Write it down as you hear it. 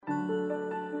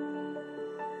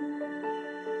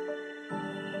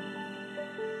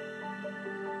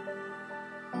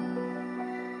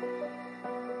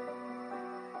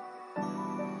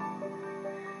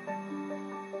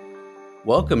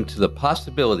Welcome to the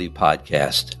Possibility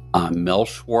Podcast. I'm Mel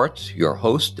Schwartz, your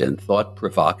host and thought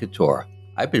provocateur.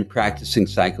 I've been practicing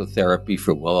psychotherapy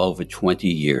for well over 20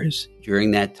 years.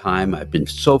 During that time, I've been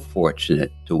so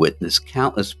fortunate to witness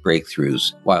countless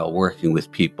breakthroughs while working with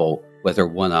people, whether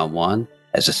one-on-one,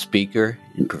 as a speaker,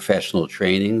 in professional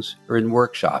trainings, or in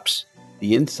workshops.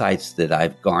 The insights that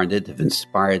I've garnered have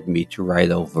inspired me to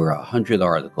write over 100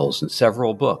 articles and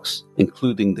several books,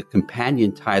 including the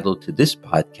companion title to this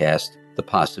podcast, The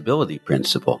Possibility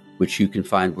Principle, which you can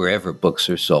find wherever books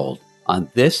are sold. On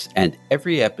this and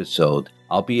every episode,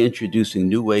 I'll be introducing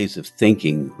new ways of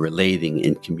thinking, relating,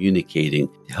 and communicating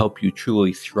to help you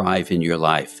truly thrive in your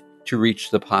life, to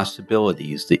reach the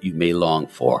possibilities that you may long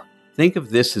for. Think of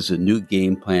this as a new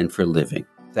game plan for living.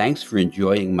 Thanks for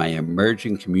enjoying my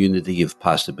emerging community of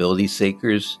possibility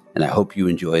seekers, and I hope you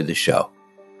enjoy the show.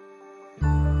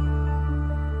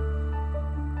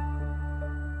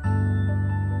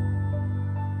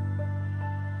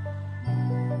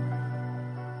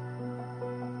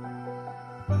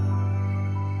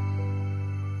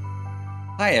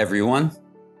 Hi, everyone.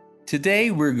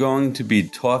 Today we're going to be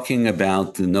talking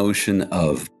about the notion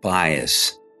of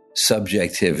bias,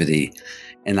 subjectivity,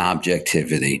 and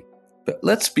objectivity. But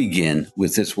let's begin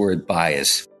with this word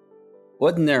bias.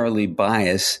 Ordinarily,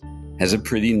 bias has a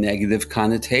pretty negative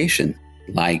connotation,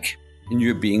 like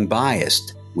you're being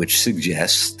biased, which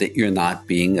suggests that you're not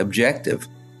being objective.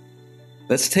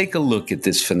 Let's take a look at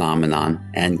this phenomenon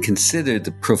and consider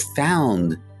the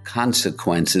profound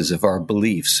consequences of our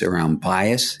beliefs around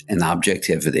bias and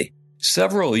objectivity.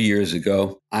 Several years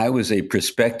ago, I was a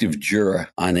prospective juror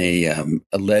on a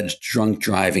alleged drunk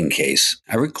driving case.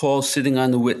 I recall sitting on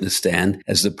the witness stand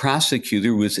as the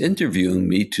prosecutor was interviewing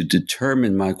me to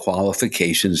determine my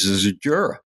qualifications as a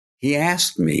juror. He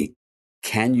asked me,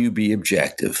 "Can you be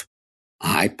objective?"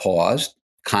 I paused,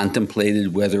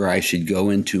 contemplated whether I should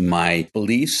go into my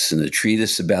beliefs and a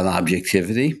treatise about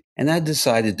objectivity, and I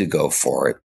decided to go for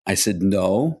it. I said,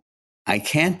 "No, I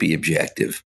can't be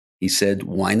objective." He said,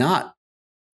 "Why not?"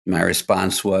 My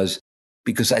response was,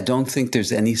 "Because I don't think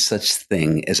there's any such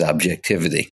thing as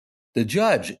objectivity." The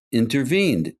judge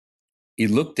intervened. He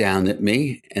looked down at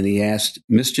me and he asked,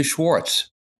 "Mr. Schwartz,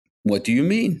 what do you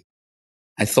mean?"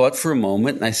 I thought for a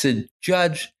moment and I said,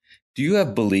 "Judge, do you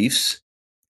have beliefs?"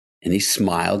 And he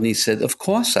smiled and he said, "Of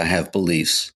course I have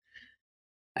beliefs."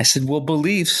 I said, "Well,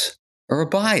 beliefs are a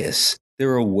bias.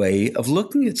 They're a way of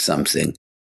looking at something.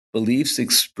 Beliefs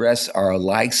express our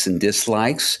likes and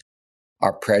dislikes,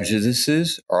 our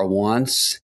prejudices, our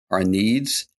wants, our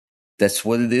needs. That's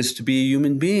what it is to be a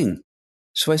human being."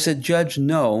 So I said, "Judge,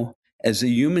 no, as a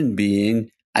human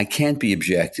being, I can't be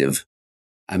objective.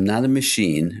 I'm not a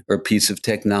machine or a piece of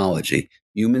technology.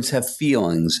 Humans have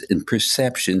feelings and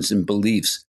perceptions and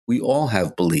beliefs. We all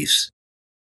have beliefs."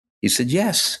 He said,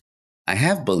 "Yes, I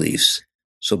have beliefs.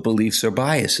 So beliefs are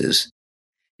biases.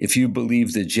 If you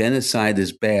believe that genocide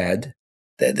is bad,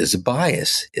 that is a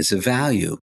bias. It's a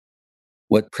value.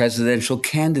 What presidential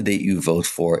candidate you vote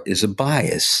for is a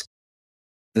bias.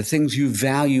 The things you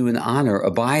value and honor are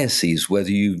biases.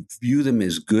 Whether you view them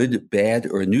as good, bad,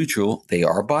 or neutral, they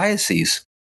are biases.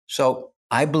 So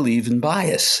I believe in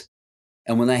bias.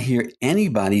 And when I hear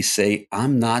anybody say,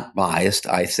 "I'm not biased,"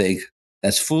 I think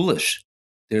that's foolish.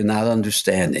 They're not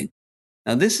understanding.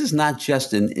 Now, this is not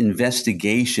just an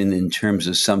investigation in terms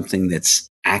of something that's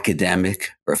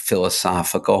academic or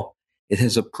philosophical. It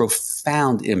has a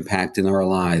profound impact in our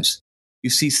lives. You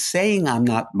see, saying "I'm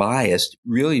not biased"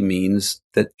 really means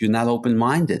that you're not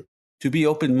open-minded. To be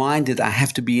open-minded, I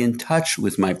have to be in touch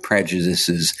with my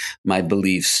prejudices, my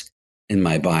beliefs, and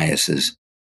my biases.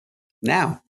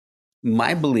 Now,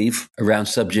 my belief around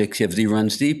subjectivity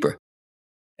runs deeper.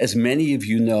 As many of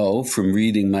you know from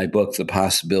reading my book, The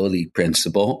Possibility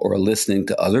Principle, or listening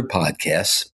to other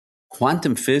podcasts,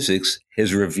 quantum physics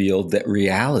has revealed that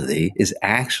reality is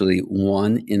actually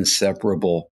one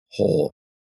inseparable whole,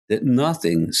 that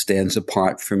nothing stands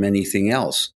apart from anything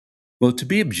else. Well, to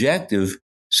be objective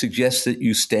suggests that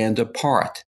you stand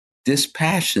apart,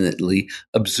 dispassionately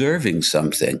observing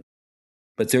something.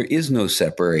 But there is no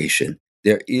separation.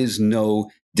 There is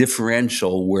no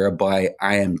differential whereby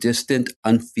I am distant,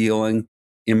 unfeeling,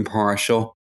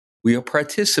 impartial. We are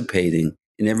participating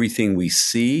in everything we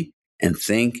see and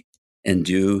think and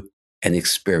do and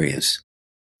experience.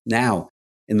 Now,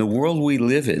 in the world we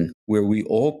live in, where we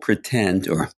all pretend,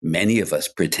 or many of us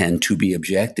pretend to be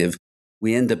objective,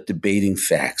 we end up debating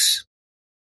facts.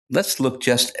 Let's look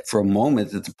just for a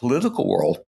moment at the political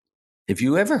world. Have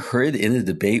you ever heard in a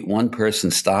debate one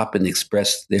person stop and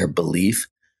express their belief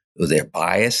or their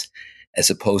bias, as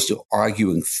opposed to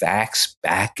arguing facts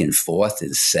back and forth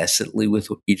incessantly with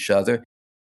each other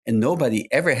And nobody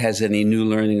ever has any new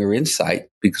learning or insight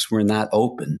because we're not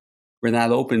open. We're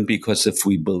not open because if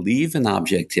we believe in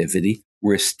objectivity,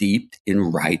 we're steeped in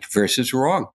right versus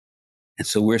wrong. And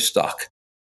so we're stuck.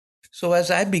 So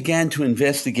as I began to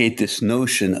investigate this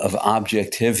notion of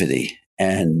objectivity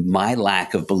and my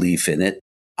lack of belief in it,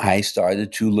 I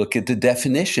started to look at the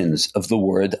definitions of the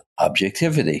word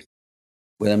objectivity.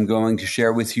 What I'm going to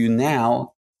share with you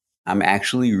now, I'm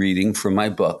actually reading from my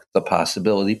book, The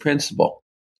Possibility Principle.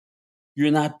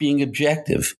 You're not being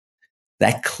objective.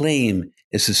 That claim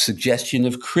is a suggestion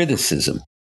of criticism.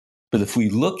 But if we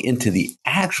look into the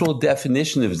actual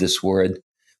definition of this word,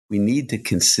 we need to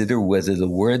consider whether the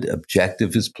word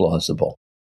objective is plausible.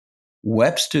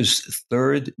 Webster's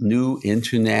Third New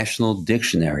International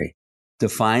Dictionary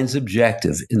defines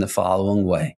objective in the following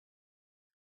way: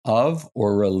 of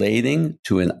or relating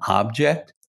to an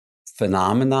object,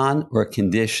 phenomenon, or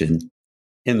condition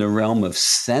in the realm of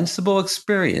sensible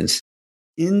experience,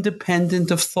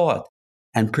 independent of thought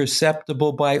and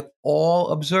perceptible by all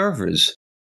observers,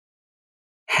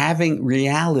 having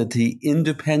reality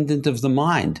independent of the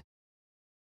mind.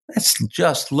 Let's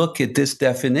just look at this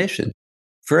definition.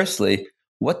 Firstly,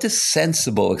 what does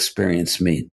sensible experience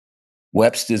mean?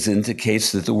 Webster's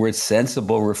indicates that the word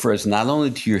sensible refers not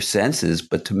only to your senses,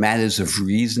 but to matters of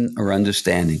reason or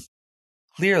understanding.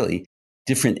 Clearly,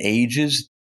 different ages,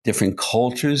 different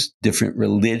cultures, different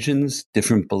religions,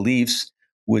 different beliefs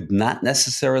would not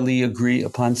necessarily agree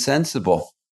upon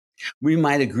sensible. We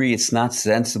might agree it's not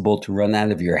sensible to run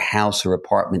out of your house or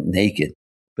apartment naked,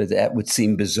 but that would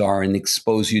seem bizarre and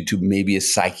expose you to maybe a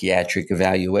psychiatric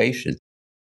evaluation.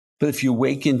 But if you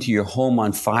wake into your home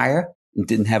on fire and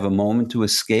didn't have a moment to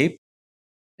escape,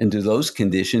 under those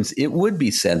conditions, it would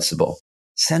be sensible.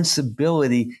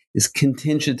 Sensibility is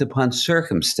contingent upon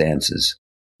circumstances.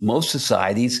 Most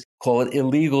societies call it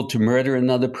illegal to murder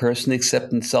another person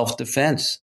except in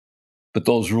self-defense. But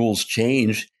those rules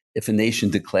change if a nation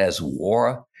declares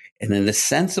war and then it's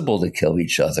sensible to kill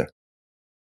each other.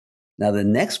 Now, the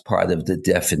next part of the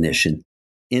definition,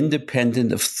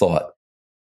 independent of thought.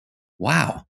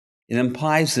 Wow. It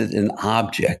implies that an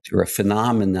object or a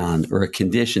phenomenon or a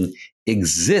condition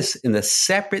exists in a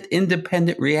separate,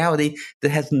 independent reality that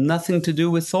has nothing to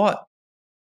do with thought.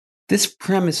 This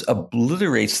premise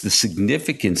obliterates the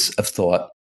significance of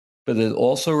thought, but it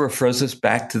also refers us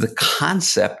back to the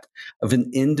concept of an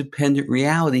independent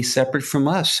reality separate from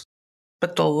us.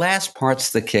 But the last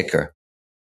part's the kicker.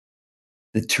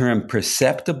 The term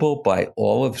perceptible by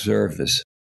all observers.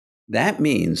 That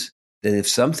means that if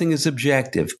something is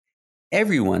objective,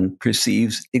 everyone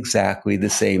perceives exactly the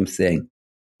same thing.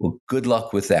 Well, good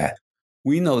luck with that.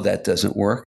 We know that doesn't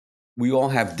work. We all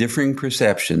have differing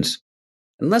perceptions.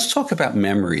 And let's talk about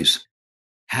memories.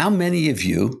 How many of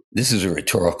you, this is a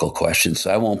rhetorical question,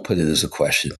 so I won't put it as a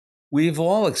question. We've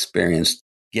all experienced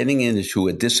getting into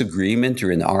a disagreement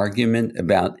or an argument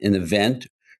about an event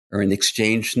or an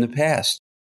exchange in the past.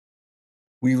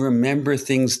 We remember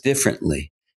things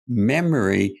differently.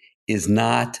 Memory is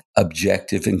not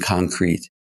objective and concrete.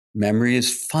 Memory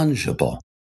is fungible.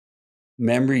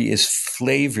 Memory is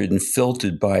flavored and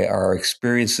filtered by our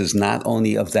experiences, not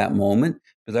only of that moment,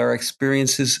 but our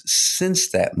experiences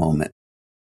since that moment.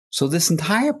 So this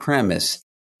entire premise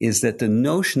is that the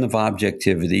notion of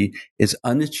objectivity is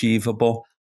unachievable,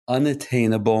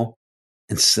 unattainable,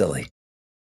 and silly.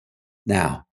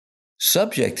 Now,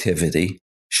 subjectivity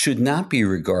should not be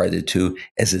regarded to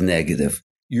as a negative.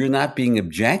 You're not being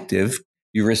objective.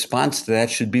 Your response to that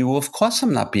should be, well, of course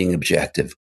I'm not being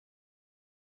objective.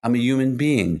 I'm a human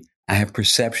being. I have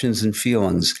perceptions and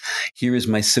feelings. Here is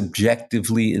my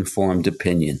subjectively informed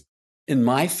opinion. In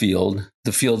my field,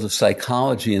 the field of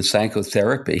psychology and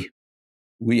psychotherapy,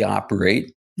 we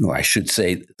operate, or I should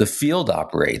say, the field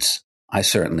operates, I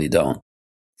certainly don't,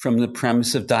 from the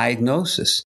premise of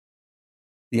diagnosis.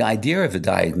 The idea of a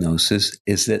diagnosis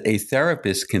is that a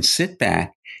therapist can sit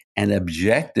back and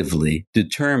objectively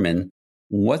determine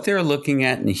what they're looking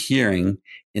at and hearing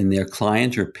in their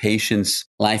client or patient's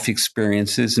life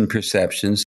experiences and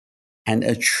perceptions and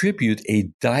attribute a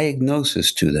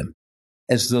diagnosis to them,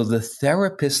 as though the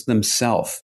therapist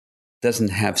themselves doesn't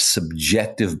have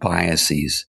subjective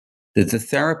biases, that the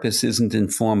therapist isn't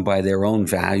informed by their own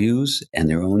values and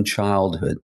their own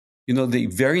childhood. You know, the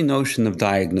very notion of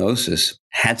diagnosis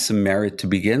had some merit to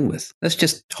begin with. Let's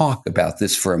just talk about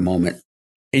this for a moment.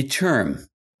 A term,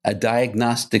 a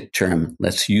diagnostic term,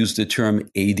 let's use the term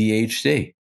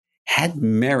ADHD, had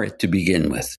merit to begin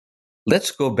with.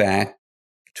 Let's go back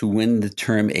to when the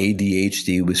term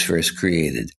ADHD was first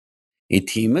created. A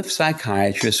team of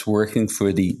psychiatrists working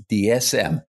for the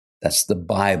DSM, that's the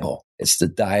Bible, it's the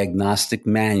diagnostic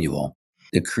manual,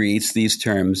 that creates these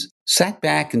terms, sat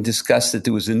back and discussed that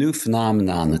there was a new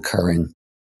phenomenon occurring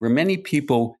where many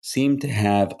people seem to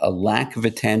have a lack of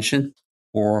attention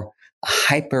or a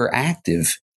hyperactive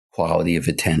quality of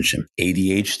attention,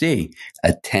 ADHD,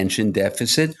 attention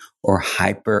deficit or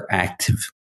hyperactive.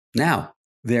 Now,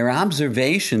 their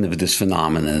observation of this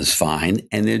phenomenon is fine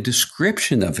and their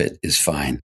description of it is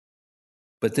fine.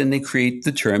 But then they create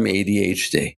the term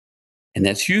ADHD, and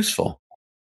that's useful.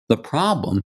 The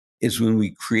problem is when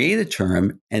we create a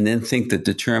term and then think that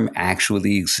the term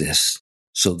actually exists.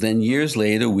 So then years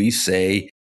later, we say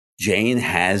Jane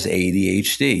has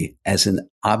ADHD as an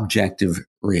objective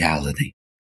reality.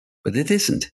 But it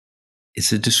isn't.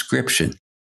 It's a description.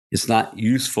 It's not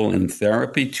useful in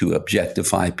therapy to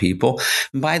objectify people.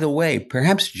 And by the way,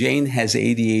 perhaps Jane has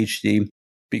ADHD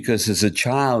because as a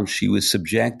child, she was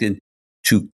subjected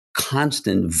to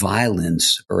constant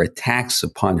violence or attacks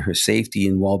upon her safety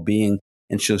and well-being.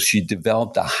 And so she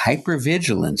developed a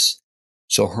hypervigilance.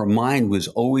 So her mind was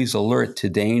always alert to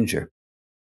danger.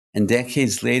 And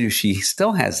decades later, she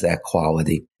still has that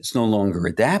quality. It's no longer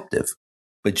adaptive.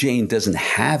 But Jane doesn't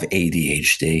have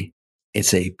ADHD.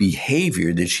 It's a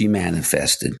behavior that she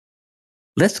manifested.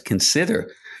 Let's consider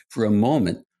for a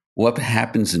moment what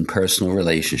happens in personal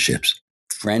relationships,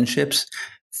 friendships,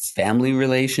 family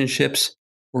relationships,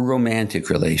 or romantic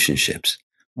relationships.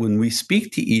 When we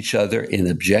speak to each other in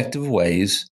objective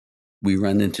ways, we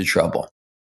run into trouble.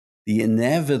 The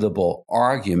inevitable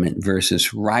argument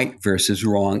versus right versus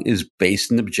wrong is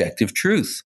based on objective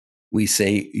truth. We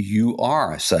say, you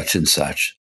are such and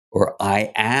such, or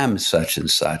I am such and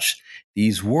such.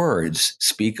 These words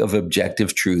speak of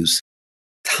objective truths.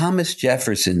 Thomas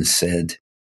Jefferson said,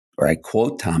 or I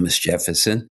quote Thomas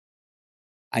Jefferson,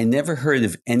 I never heard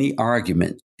of any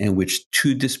argument in which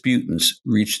two disputants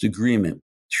reached agreement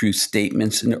through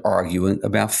statements and arguing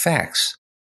about facts.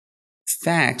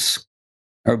 Facts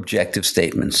are objective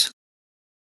statements.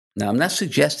 Now, I'm not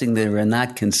suggesting there are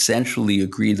not consensually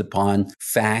agreed upon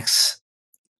facts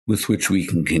with which we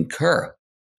can concur,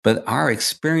 but our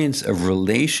experience of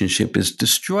relationship is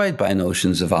destroyed by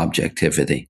notions of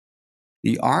objectivity.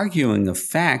 The arguing of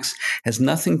facts has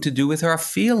nothing to do with our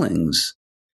feelings.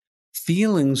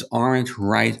 Feelings aren't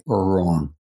right or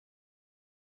wrong.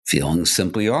 Feelings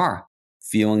simply are.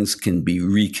 Feelings can be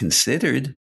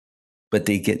reconsidered, but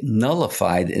they get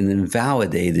nullified and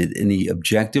invalidated in the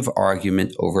objective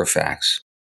argument over facts.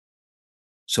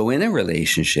 So in a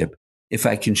relationship, if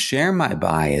I can share my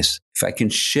bias, if I can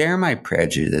share my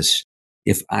prejudice,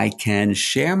 if I can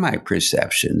share my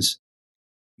perceptions,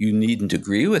 you needn't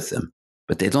agree with them,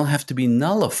 but they don't have to be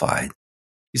nullified.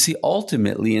 You see,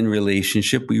 ultimately in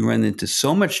relationship, we run into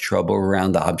so much trouble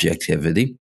around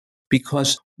objectivity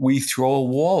because we throw a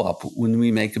wall up when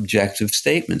we make objective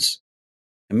statements.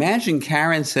 Imagine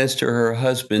Karen says to her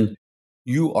husband,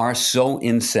 you are so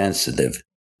insensitive.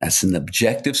 That's an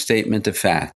objective statement of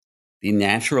fact. The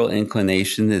natural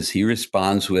inclination is he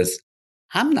responds with,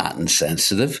 I'm not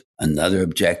insensitive, another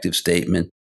objective statement.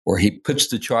 Or he puts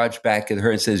the charge back at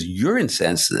her and says, you're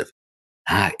insensitive.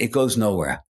 It goes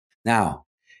nowhere. Now,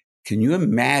 can you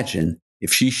imagine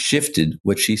if she shifted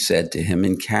what she said to him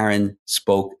and Karen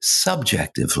spoke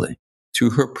subjectively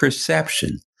through her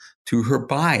perception, through her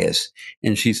bias,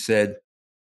 and she said,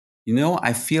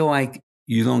 I feel like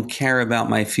you don't care about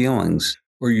my feelings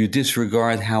or you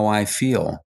disregard how I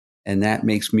feel. And that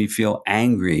makes me feel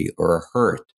angry or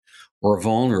hurt or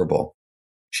vulnerable.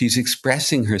 She's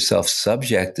expressing herself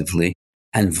subjectively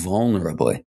and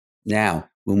vulnerably. Now,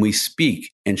 when we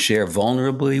speak and share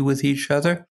vulnerably with each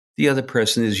other, the other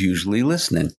person is usually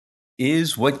listening.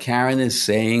 Is what Karen is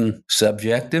saying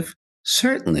subjective?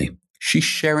 Certainly. She's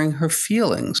sharing her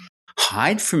feelings.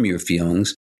 Hide from your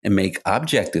feelings and make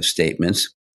objective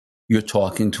statements. You're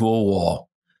talking to a wall.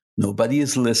 Nobody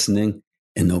is listening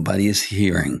and nobody is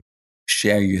hearing.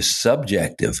 Share your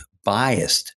subjective,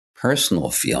 biased,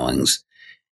 personal feelings,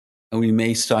 and we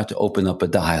may start to open up a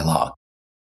dialogue.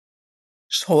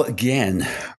 So again,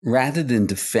 rather than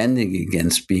defending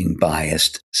against being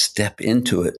biased, step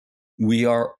into it. We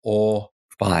are all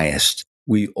biased.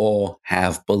 We all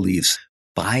have beliefs.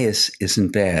 Bias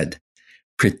isn't bad.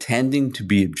 Pretending to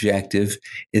be objective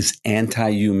is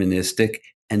anti-humanistic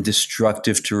and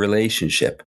destructive to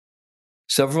relationship.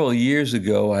 Several years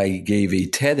ago, I gave a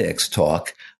TEDx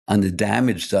talk on the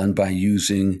damage done by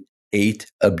using 8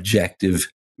 objective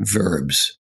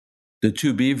verbs. The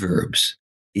to be verbs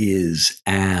is,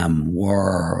 am,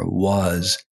 were,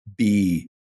 was, be,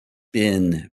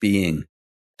 been, being.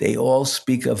 They all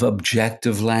speak of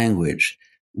objective language.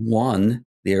 One,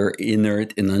 they're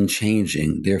inert and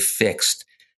unchanging. They're fixed.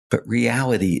 But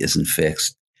reality isn't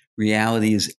fixed.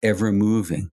 Reality is ever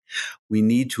moving. We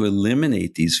need to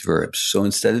eliminate these verbs. So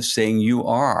instead of saying you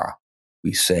are,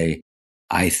 we say,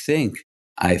 I think,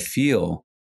 I feel.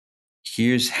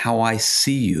 Here's how I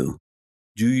see you.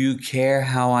 Do you care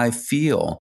how I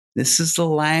feel? This is the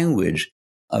language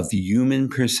of human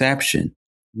perception.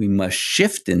 We must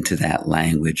shift into that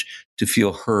language to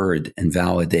feel heard and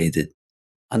validated.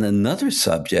 On another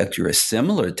subject or a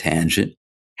similar tangent,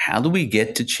 how do we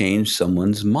get to change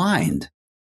someone's mind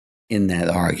in that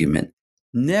argument?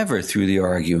 Never through the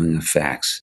arguing of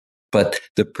facts, but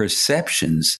the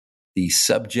perceptions, the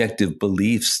subjective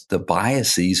beliefs, the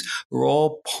biases are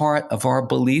all part of our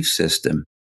belief system.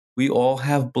 We all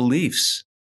have beliefs.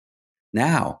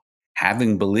 Now,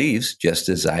 having beliefs, just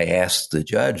as I asked the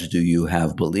judge, do you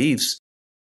have beliefs,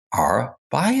 are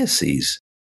biases.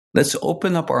 Let's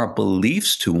open up our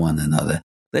beliefs to one another.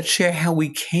 Let's share how we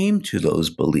came to those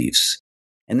beliefs.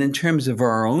 And in terms of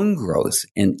our own growth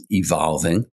and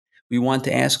evolving, we want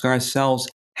to ask ourselves,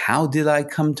 how did I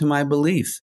come to my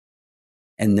belief?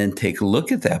 And then take a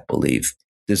look at that belief.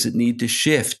 Does it need to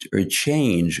shift or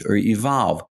change or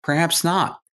evolve? Perhaps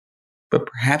not, but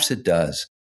perhaps it does.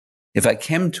 If I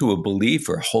came to a belief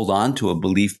or hold on to a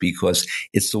belief because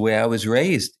it's the way I was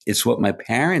raised, it's what my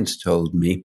parents told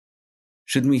me,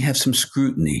 shouldn't we have some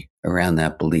scrutiny around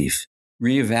that belief,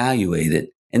 reevaluate it?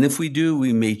 And if we do,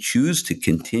 we may choose to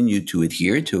continue to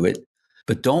adhere to it,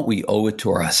 but don't we owe it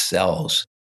to ourselves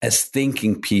as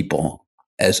thinking people,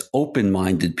 as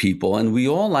open-minded people? And we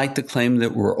all like to claim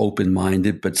that we're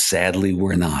open-minded, but sadly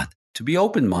we're not. To be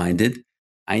open-minded,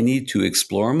 I need to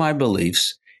explore my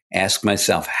beliefs, ask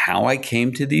myself how I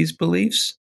came to these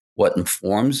beliefs, what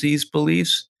informs these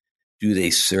beliefs, do they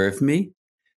serve me?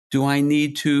 Do I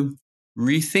need to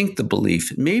rethink the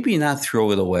belief? Maybe not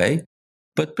throw it away,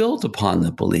 but build upon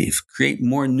the belief, create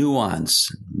more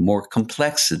nuance, more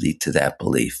complexity to that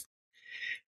belief.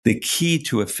 The key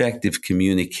to effective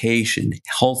communication,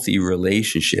 healthy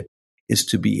relationship, is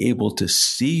to be able to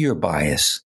see your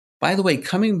bias. By the way,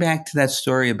 coming back to that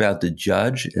story about the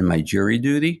judge and my jury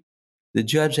duty, the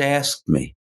judge asked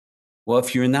me, well,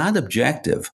 if you're not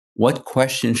objective, what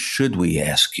questions should we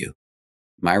ask you?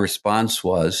 My response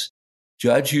was,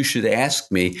 Judge, you should ask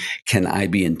me, can I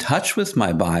be in touch with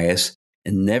my bias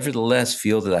and nevertheless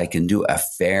feel that I can do a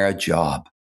fair job?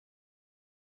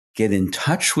 Get in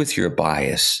touch with your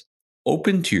bias,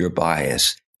 open to your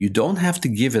bias. You don't have to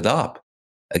give it up.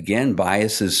 Again,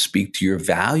 biases speak to your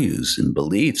values and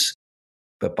beliefs.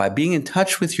 But by being in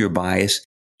touch with your bias,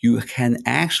 you can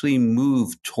actually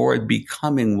move toward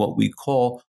becoming what we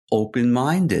call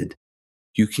open-minded.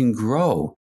 You can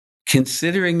grow.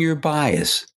 Considering your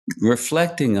bias,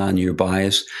 reflecting on your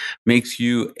bias makes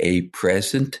you a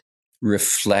present,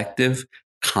 reflective,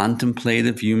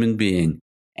 contemplative human being.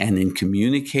 And in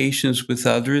communications with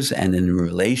others and in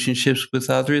relationships with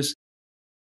others,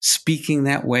 speaking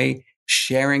that way,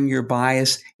 sharing your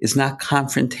bias is not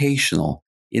confrontational.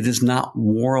 It is not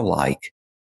warlike.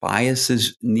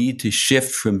 Biases need to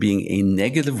shift from being a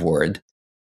negative word,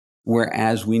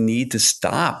 whereas we need to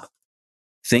stop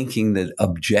thinking that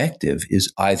objective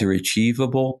is either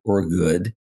achievable or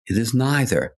good. It is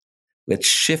neither. Let's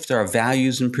shift our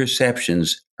values and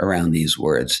perceptions around these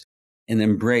words and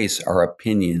embrace our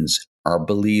opinions, our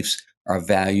beliefs, our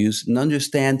values, and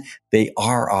understand they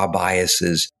are our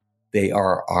biases. They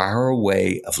are our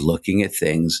way of looking at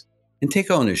things, and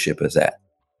take ownership of that.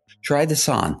 Try this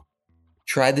on.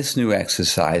 Try this new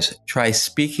exercise. Try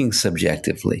speaking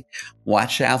subjectively.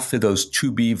 Watch out for those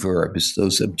to be verbs,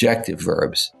 those objective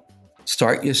verbs.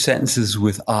 Start your sentences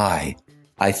with I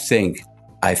think,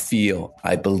 I feel,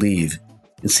 I believe,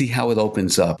 and see how it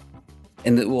opens up.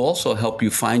 And it will also help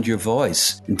you find your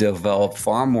voice and develop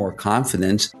far more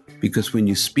confidence, because when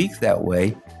you speak that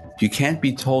way, you can't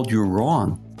be told you're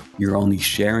wrong. You're only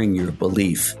sharing your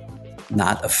belief,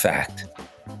 not a fact.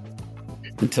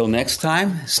 Until next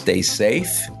time, stay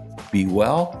safe, be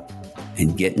well,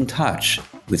 and get in touch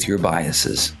with your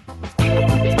biases.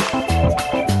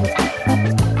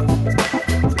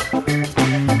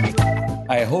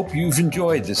 I hope you've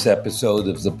enjoyed this episode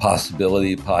of the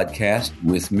Possibility Podcast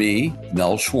with me,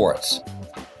 Mel Schwartz.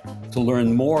 To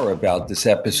learn more about this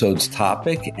episode's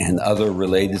topic and other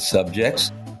related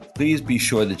subjects, please be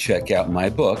sure to check out my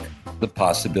book, The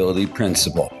Possibility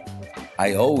Principle.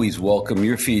 I always welcome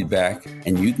your feedback,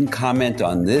 and you can comment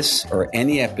on this or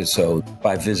any episode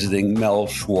by visiting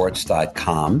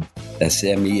melschwartz.com. That's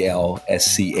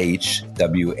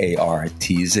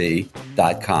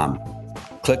melschwartz.com.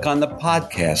 Click on the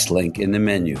podcast link in the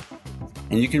menu,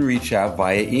 and you can reach out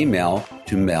via email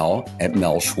to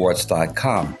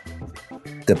mel@melschwartz.com.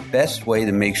 The best way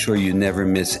to make sure you never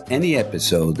miss any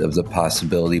episode of the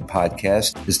Possibility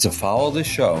Podcast is to follow the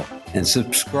show and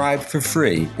subscribe for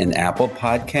free in Apple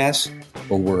Podcasts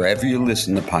or wherever you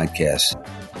listen to podcasts.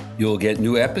 You'll get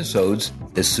new episodes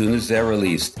as soon as they're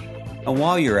released. And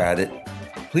while you're at it,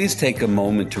 please take a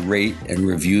moment to rate and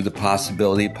review the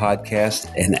Possibility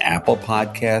Podcast in Apple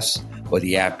Podcasts or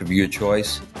the app of your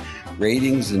choice.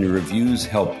 Ratings and reviews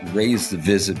help raise the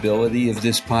visibility of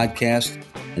this podcast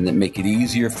and that make it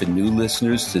easier for new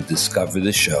listeners to discover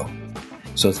the show.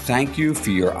 So thank you for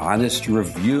your honest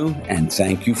review and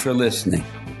thank you for listening.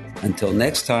 Until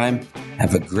next time,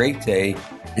 have a great day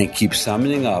and keep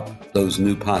summoning up those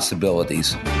new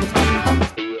possibilities.